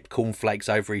kids have tipped cornflakes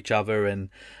over each other, and,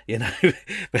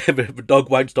 the dog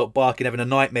won't stop barking, having a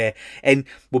nightmare. And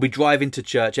we'll be driving to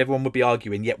church, everyone will be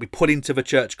arguing, yet we pull into the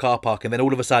church car park, and then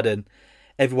all of a sudden,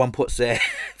 everyone puts their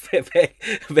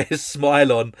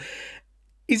smile on.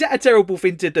 Is that a terrible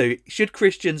thing to do? Should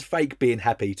Christians fake being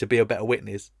happy to be a better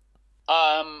witness?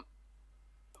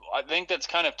 I think that's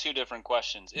kind of two different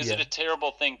questions. Is it a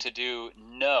terrible thing to do?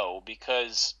 No,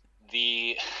 because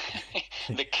the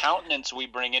the countenance we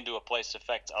bring into a place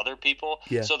affects other people.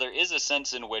 Yeah. So there is a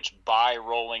sense in which by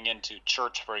rolling into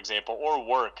church, for example, or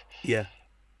work, Yeah.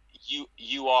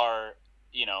 you are,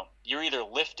 you're either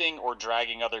lifting or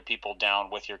dragging other people down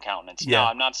with your countenance. Yeah. Now,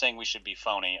 I'm not saying we should be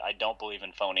phony. I don't believe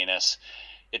in phoniness.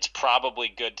 It's probably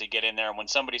good to get in there. And when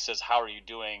somebody says, "How are you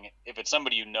doing?" if it's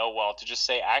somebody you know well, to just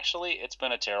say, "Actually, it's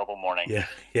been a terrible morning." Yeah.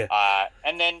 Yeah.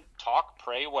 And then talk,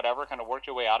 pray, whatever, kind of work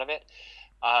your way out of it.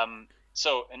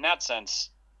 So in that sense,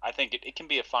 I think it can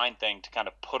be a fine thing to kind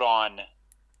of put on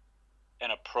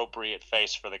an appropriate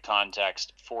face for the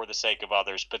context for the sake of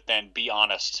others, but then be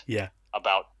honest Yeah.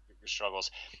 about your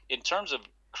struggles. In terms of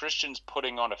Christians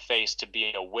putting on a face to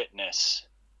be a witness,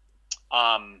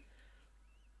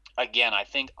 again, I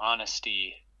think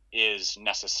honesty is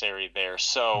necessary there.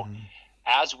 So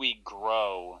as we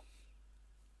grow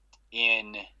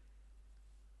in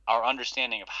our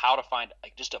understanding of how to find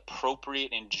just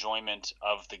appropriate enjoyment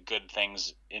of the good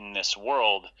things in this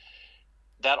world,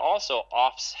 that also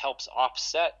helps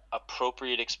offset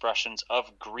appropriate expressions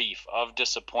of grief, of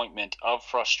disappointment, of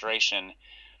frustration,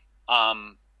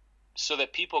 so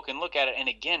that people can look at it and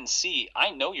again see, I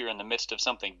know you're in the midst of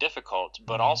something difficult,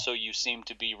 but also you seem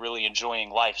to be really enjoying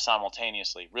life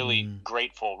simultaneously, really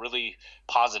grateful, really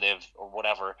positive, or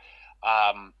whatever,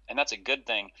 and that's a good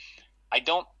thing. I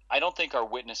don't think our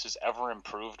witness is ever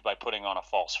improved by putting on a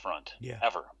false front. Yeah.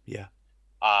 Ever. Yeah.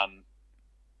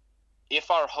 If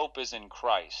our hope is in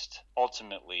Christ,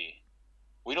 ultimately,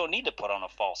 we don't need to put on a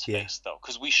false face, though,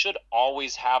 because we should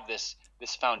always have this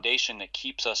foundation that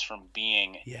keeps us from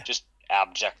being just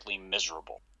abjectly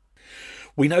miserable.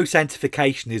 We know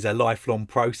sanctification is a lifelong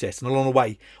process, and along the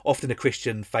way, often a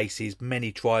Christian faces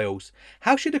many trials.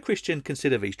 How should a Christian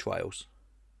consider these trials?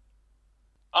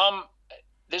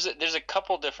 There's a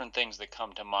couple different things that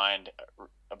come to mind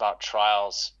about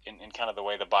trials in kind of the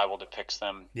way the Bible depicts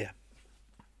them. Yeah.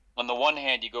 On the one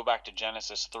hand, you go back to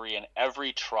Genesis 3, and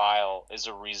every trial is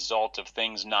a result of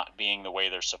things not being the way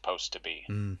they're supposed to be.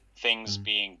 Things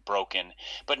being broken.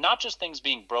 But not just things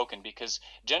being broken, because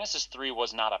Genesis 3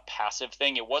 was not a passive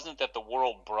thing. It wasn't that the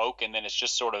world broke and then it's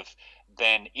just sort of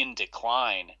been in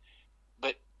decline,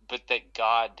 but that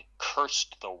God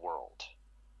cursed the world.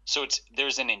 So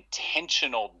there's an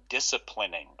intentional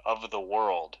disciplining of the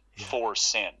world for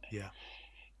sin. Yeah.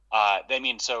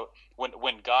 So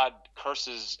when God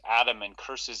curses Adam and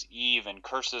curses Eve and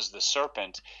curses the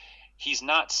serpent, he's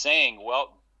not saying,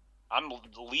 well, I'm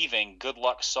leaving, good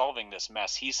luck solving this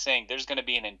mess. He's saying there's going to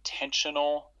be an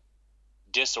intentional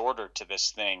disorder to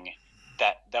this thing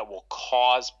that will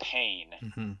cause pain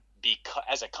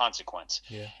as a consequence.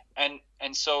 Yeah.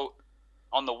 And so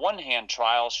on the one hand,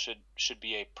 trials should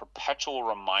be a perpetual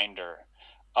reminder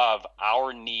of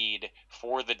our need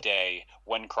for the day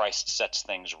when Christ sets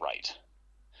things right.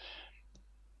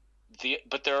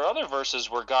 But there are other verses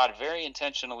where God very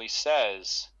intentionally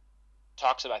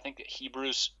talks about, I think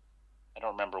Hebrews, I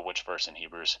don't remember which verse in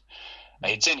Hebrews.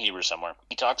 It's in Hebrews somewhere.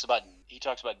 He talks about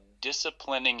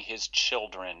disciplining his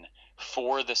children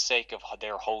for the sake of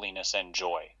their holiness and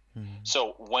joy.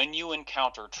 So when you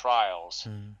encounter trials,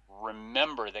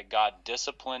 remember that God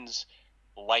disciplines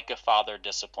like a father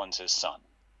disciplines his son.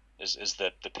 Is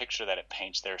the picture that it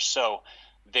paints there. So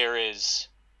there is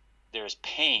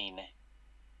pain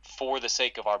for the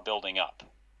sake of our building up.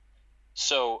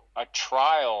 So a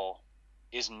trial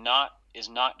is not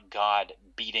God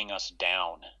beating us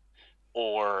down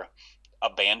or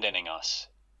abandoning us,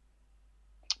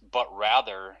 but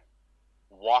rather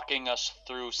walking us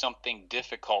through something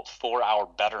difficult for our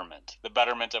betterment, the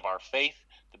betterment of our faith,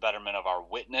 the betterment of our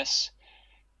witness,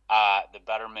 the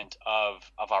betterment of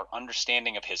our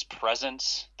understanding of his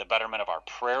presence, the betterment of our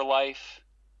prayer life.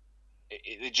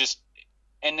 It just,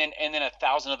 and then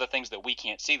 1,000 other things that we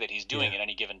can't see that he's doing at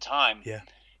any given time. Yeah.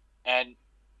 And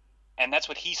that's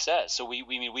what he says. So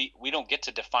we don't get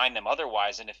to define them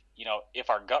otherwise. And if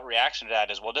our gut reaction to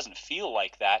that is, well, it doesn't feel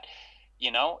like that,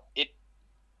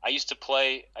 I used to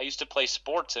play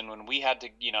sports, and when we had to,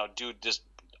 do this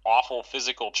awful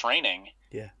physical training,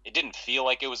 it didn't feel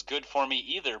like it was good for me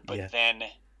either. But then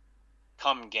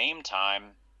come game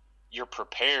time, you're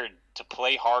prepared to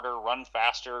play harder, run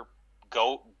faster,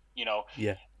 go,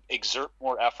 exert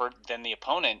more effort than the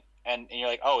opponent. And you're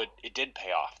like, oh, it did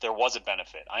pay off. There was a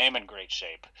benefit. I am in great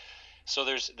shape. So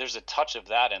there's a touch of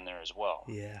that in there as well.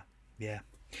 Yeah.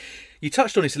 You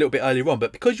touched on this a little bit earlier on,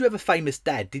 but because you have a famous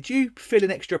dad, did you feel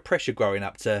an extra pressure growing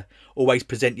up to always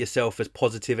present yourself as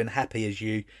positive and happy, as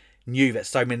you knew that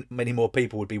so many more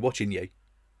people would be watching you?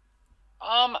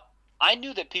 I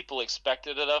knew that people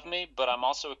expected it of me, but I'm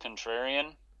also a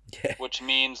contrarian, which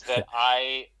means that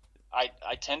I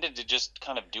tended to just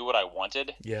kind of do what I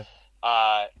wanted. Yeah.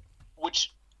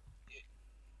 which,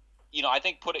 I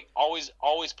think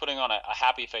always putting on a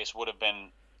happy face would have been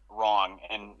wrong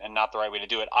and not the right way to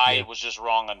do it. I was just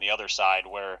wrong on the other side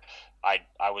where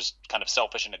I was kind of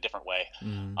selfish in a different way.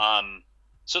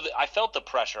 So I felt the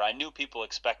pressure. I knew people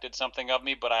expected something of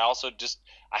me, but I also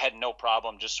I had no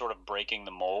problem just sort of breaking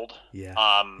the mold.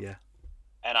 Yeah.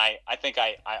 And I think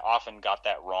I often got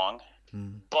that wrong.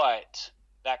 But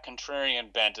that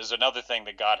contrarian bent is another thing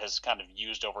that God has kind of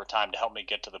used over time to help me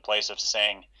get to the place of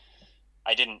saying,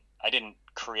 I didn't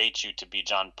create you to be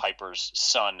John Piper's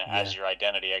son as your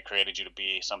identity. I created you to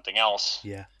be something else.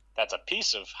 Yeah. That's a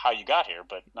piece of how you got here,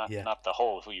 but not the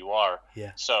whole of who you are.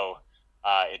 Yeah. So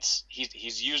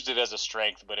he's used it as a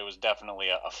strength, but it was definitely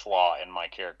a flaw in my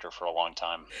character for a long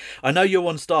time. I know you're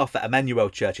on staff at Emmanuel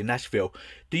Church in Nashville.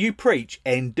 Do you preach,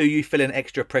 and do you feel an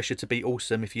extra pressure to be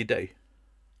awesome if you do?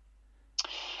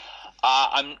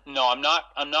 I'm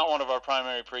not one of our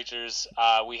primary preachers.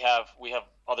 We have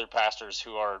other pastors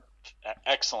who are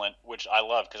excellent, which I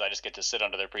love because I just get to sit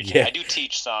under their preaching. Yeah. I do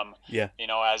teach some, Yeah.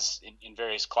 As in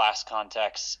various class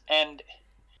contexts, and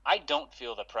I don't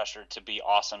feel the pressure to be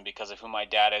awesome because of who my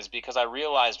dad is, because I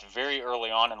realized very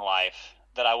early on in life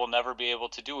that I will never be able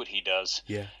to do what he does.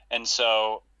 Yeah. And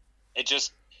so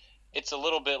it's a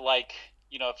little bit like,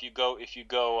 if you go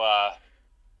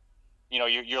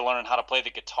you're learning how to play the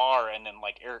guitar, and then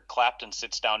like Eric Clapton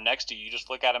sits down next to you, you just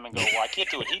look at him and go, well, I can't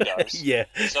do what he does. Yeah.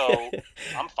 So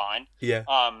I'm fine. Yeah.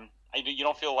 You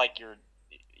don't feel like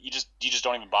you just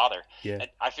don't even bother. Yeah.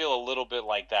 I feel a little bit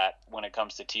like that when it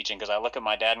comes to teaching, because I look at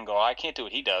my dad and go, I can't do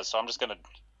what he does, so I'm just going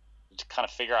to kind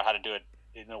of figure out how to do it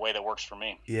in a way that works for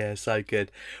me. Yeah, so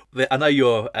good. I know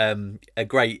you're a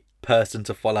great person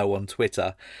to follow on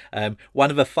Twitter. One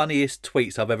of the funniest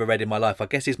tweets I've ever read in my life, I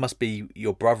guess this must be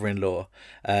your brother-in-law,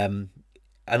 and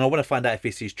I want to find out if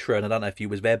this is true, and I don't know if you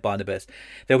was there, Barnabas.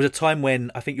 There was a time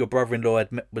when I think your brother-in-law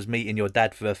was meeting your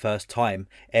dad for the first time,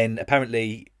 and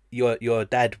apparently your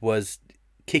dad was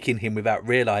kicking him without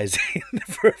realising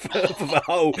for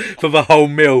the whole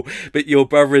meal, but your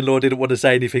brother-in-law didn't want to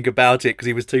say anything about it because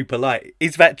he was too polite.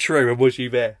 Is that true, and was you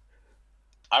there?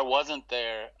 I wasn't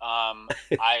there.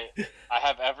 I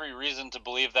have every reason to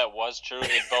believe that was true.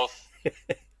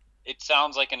 It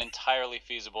sounds like an entirely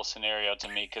feasible scenario to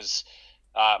me, because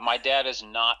my dad is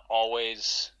not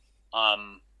always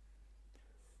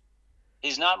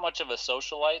he's not much of a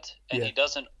socialite, and he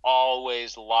doesn't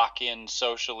always lock in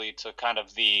socially to kind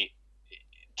of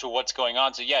to what's going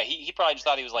on. So yeah, he probably just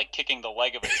thought he was like kicking the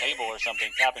leg of a table or something,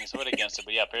 tapping his foot against it.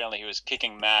 But yeah, apparently he was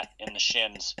kicking Matt in the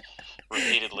shins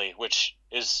repeatedly, which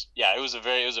is, it was a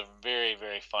very,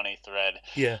 very funny thread.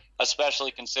 Yeah.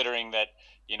 Especially considering that,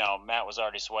 Matt was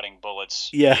already sweating bullets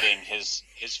meeting his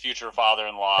future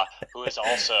father-in-law, who is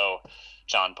also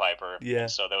John Piper. Yeah.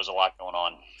 So there was a lot going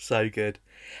on. So good.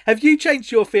 Have you changed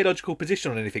your theological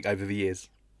position on anything over the years?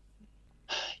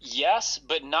 Yes,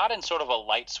 but not in sort of a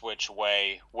light switch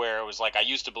way where it was like, I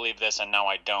used to believe this and now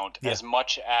I don't, as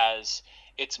much as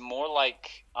it's more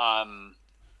like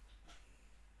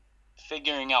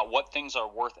figuring out what things are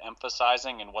worth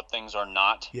emphasizing and what things are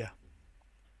not. Yeah.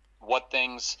 What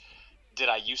things did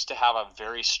I used to have a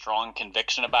very strong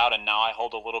conviction about, and now I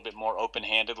hold a little bit more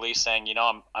open-handedly, saying,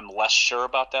 I'm less sure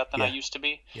about that than I used to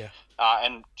be. Yeah.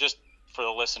 And just for the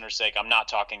listener's sake, I'm not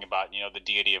talking about, the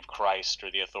deity of Christ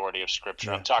or the authority of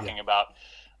Scripture. I'm talking about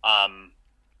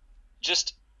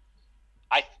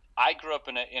I grew up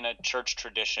in a church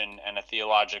tradition and a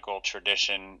theological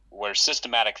tradition where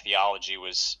systematic theology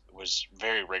was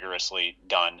very rigorously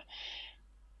done.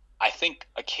 I think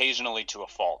occasionally to a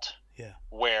fault. Yeah.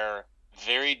 Where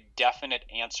very definite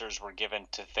answers were given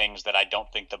to things that I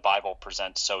don't think the Bible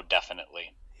presents so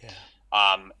definitely. Yeah.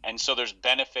 And so there's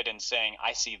benefit in saying,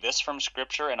 I see this from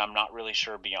Scripture and I'm not really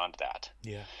sure beyond that.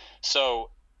 Yeah. So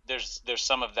there's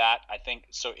some of that, I think.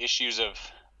 So issues of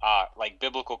like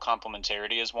biblical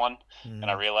complementarity is one. And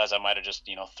I realize I might have just,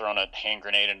 thrown a hand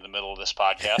grenade into the middle of this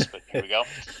podcast, but here we go.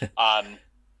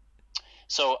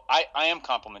 So I am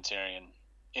complementarian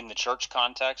in the church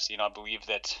context. I believe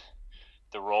that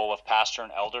the role of pastor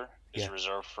and elder is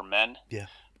reserved for men. Yeah.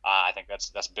 I think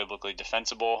that's biblically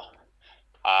defensible.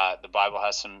 The Bible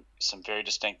has some very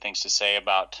distinct things to say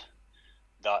about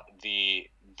the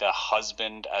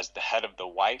husband as the head of the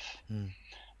wife.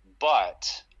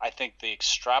 But I think the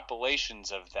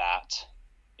extrapolations of that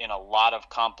in a lot of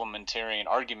complementarian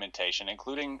argumentation,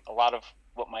 including a lot of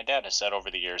what my dad has said over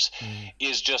the years,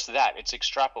 is just that. It's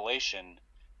extrapolation,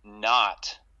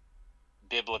 not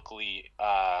biblically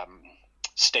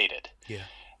stated. Yeah.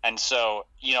 And so,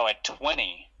 at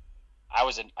 20, I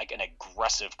was an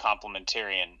aggressive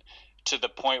complementarian to the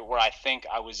point where I think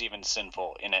I was even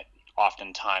sinful in it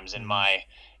oftentimes in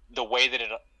the way that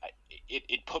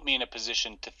it put me in a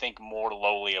position to think more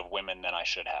lowly of women than I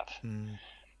should have.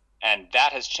 And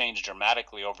that has changed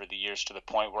dramatically over the years, to the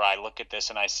point where I look at this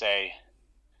and I say,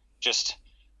 just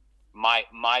my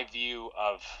view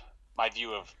of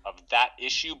that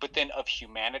issue, but then of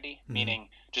humanity, meaning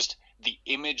just the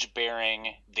image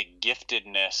bearing, the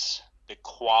giftedness, the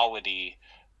quality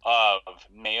of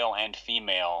male and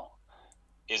female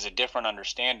is a different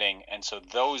understanding. And so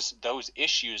those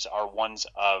issues are ones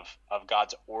of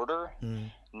God's order,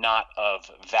 not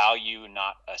of value,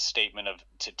 not a statement of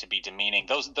to be demeaning,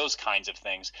 those kinds of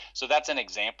things. So that's an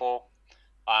example.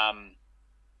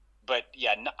 But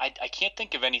yeah, I can't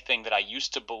think of anything that I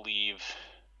used to believe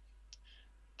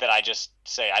that I just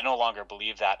say I no longer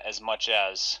believe that, as much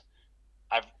as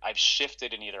I've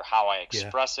shifted in either how I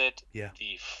express it,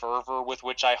 the fervor with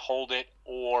which I hold it,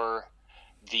 or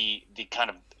the kind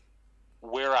of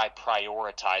where I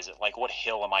prioritize it. Like, what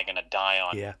hill am I going to die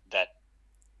on that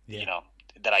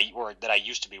I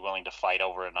used to be willing to fight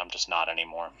over, and I'm just not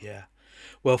anymore. Yeah.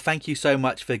 Well, thank you so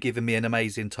much for giving me an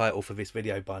amazing title for this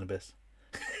video, Barnabas.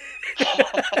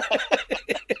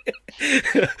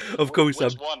 Of course.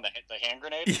 Which one? The hand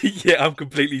grenade? Yeah, I'm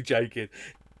completely joking.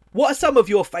 What are some of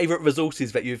your favourite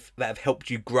resources that have helped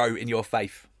you grow in your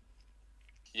faith?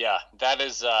 Yeah,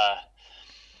 that's a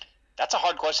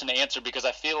hard question to answer, because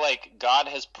I feel like God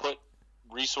has put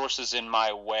resources in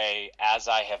my way as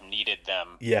I have needed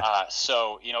them. Yeah.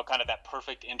 So, kind of that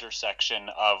perfect intersection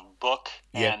of book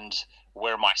and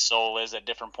where my soul is at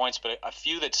different points. But a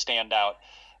few that stand out,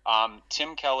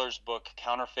 Tim Keller's book,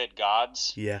 Counterfeit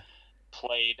Gods,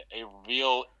 played a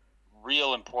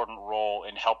real important role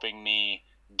in helping me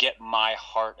get my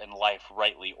heart and life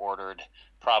rightly ordered,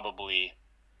 probably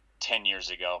 10 years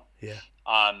ago.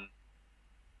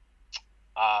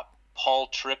 Paul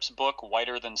Tripp's book,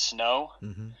 Whiter Than Snow.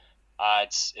 I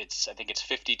think it's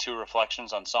 52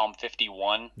 Reflections on Psalm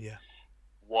 51.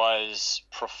 Was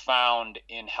profound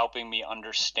in helping me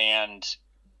understand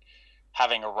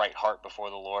having a right heart before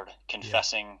the Lord,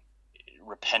 confessing,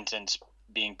 repentance,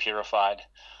 being purified.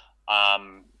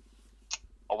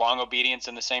 Along Obedience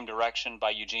in the Same Direction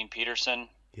by Eugene Peterson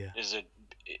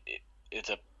it's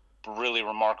a really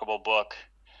remarkable book.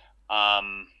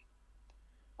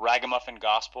 Ragamuffin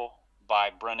Gospel by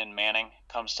Brennan Manning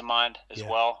comes to mind as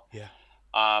well.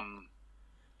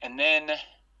 And then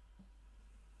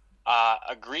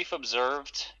A Grief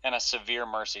Observed and A Severe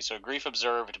Mercy. So A Grief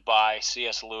Observed by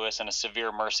C.S. Lewis and A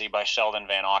Severe Mercy by Sheldon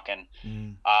Van Auken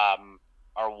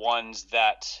are ones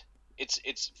that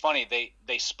it's funny.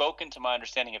 They spoke into my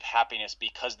understanding of happiness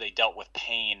because they dealt with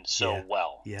pain so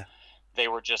well. They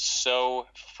were just so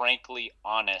frankly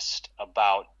honest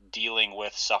about dealing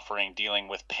with suffering, dealing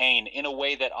with pain in a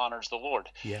way that honors the Lord.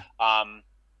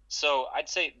 So I'd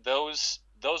say those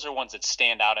are ones that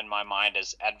stand out in my mind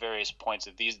as at various points.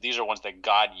 These are ones that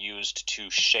God used to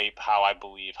shape how I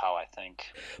believe, how I think.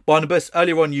 Barnabas,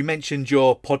 earlier on you mentioned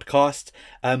your podcast.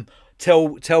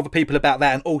 Tell the people about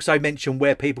that, and also mention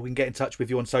where people can get in touch with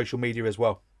you on social media as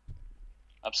well.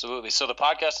 Absolutely. So the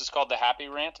podcast is called The Happy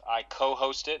Rant. I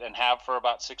co-host it and have for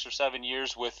about 6 or 7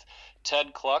 years with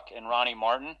Ted Cluck and Ronnie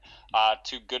Martin,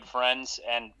 two good friends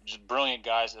and just brilliant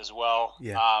guys as well.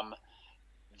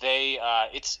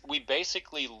 We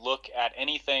basically look at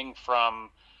anything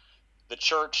from the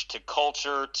church to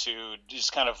culture to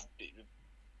just kind of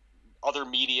other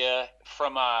media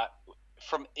from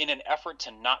in an effort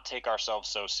to not take ourselves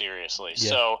so seriously.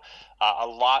 So a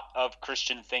lot of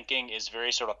Christian thinking is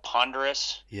very sort of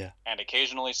ponderous and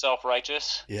occasionally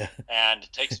self-righteous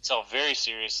and takes itself very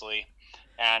seriously.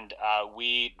 And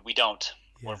we don't.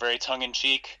 We're very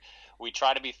tongue-in-cheek. We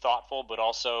try to be thoughtful, but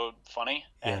also funny.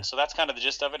 And so that's kind of the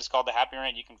gist of it. It's called The Happy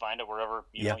Rant. You can find it wherever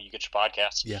you get your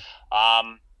podcasts.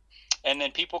 And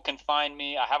then people can find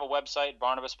me. I have a website,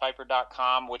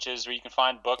 barnabaspiper.com, which is where you can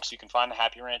find books. You can find The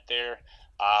Happy Rant there.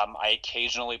 I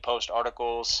occasionally post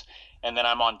articles. And then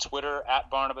I'm on Twitter at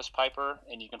Barnabas Piper,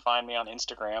 and you can find me on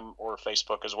Instagram or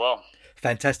Facebook as well.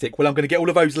 Fantastic. Well, I'm going to get all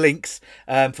of those links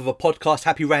for the podcast,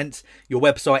 Happy Rant, your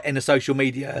website, and the social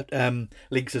media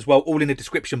links as well, all in the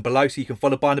description below, so you can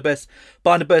follow Barnabas.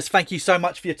 Barnabas, thank you so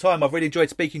much for your time. I've really enjoyed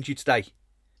speaking to you today.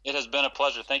 It has been a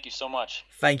pleasure. Thank you so much.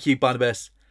 Thank you, Barnabas.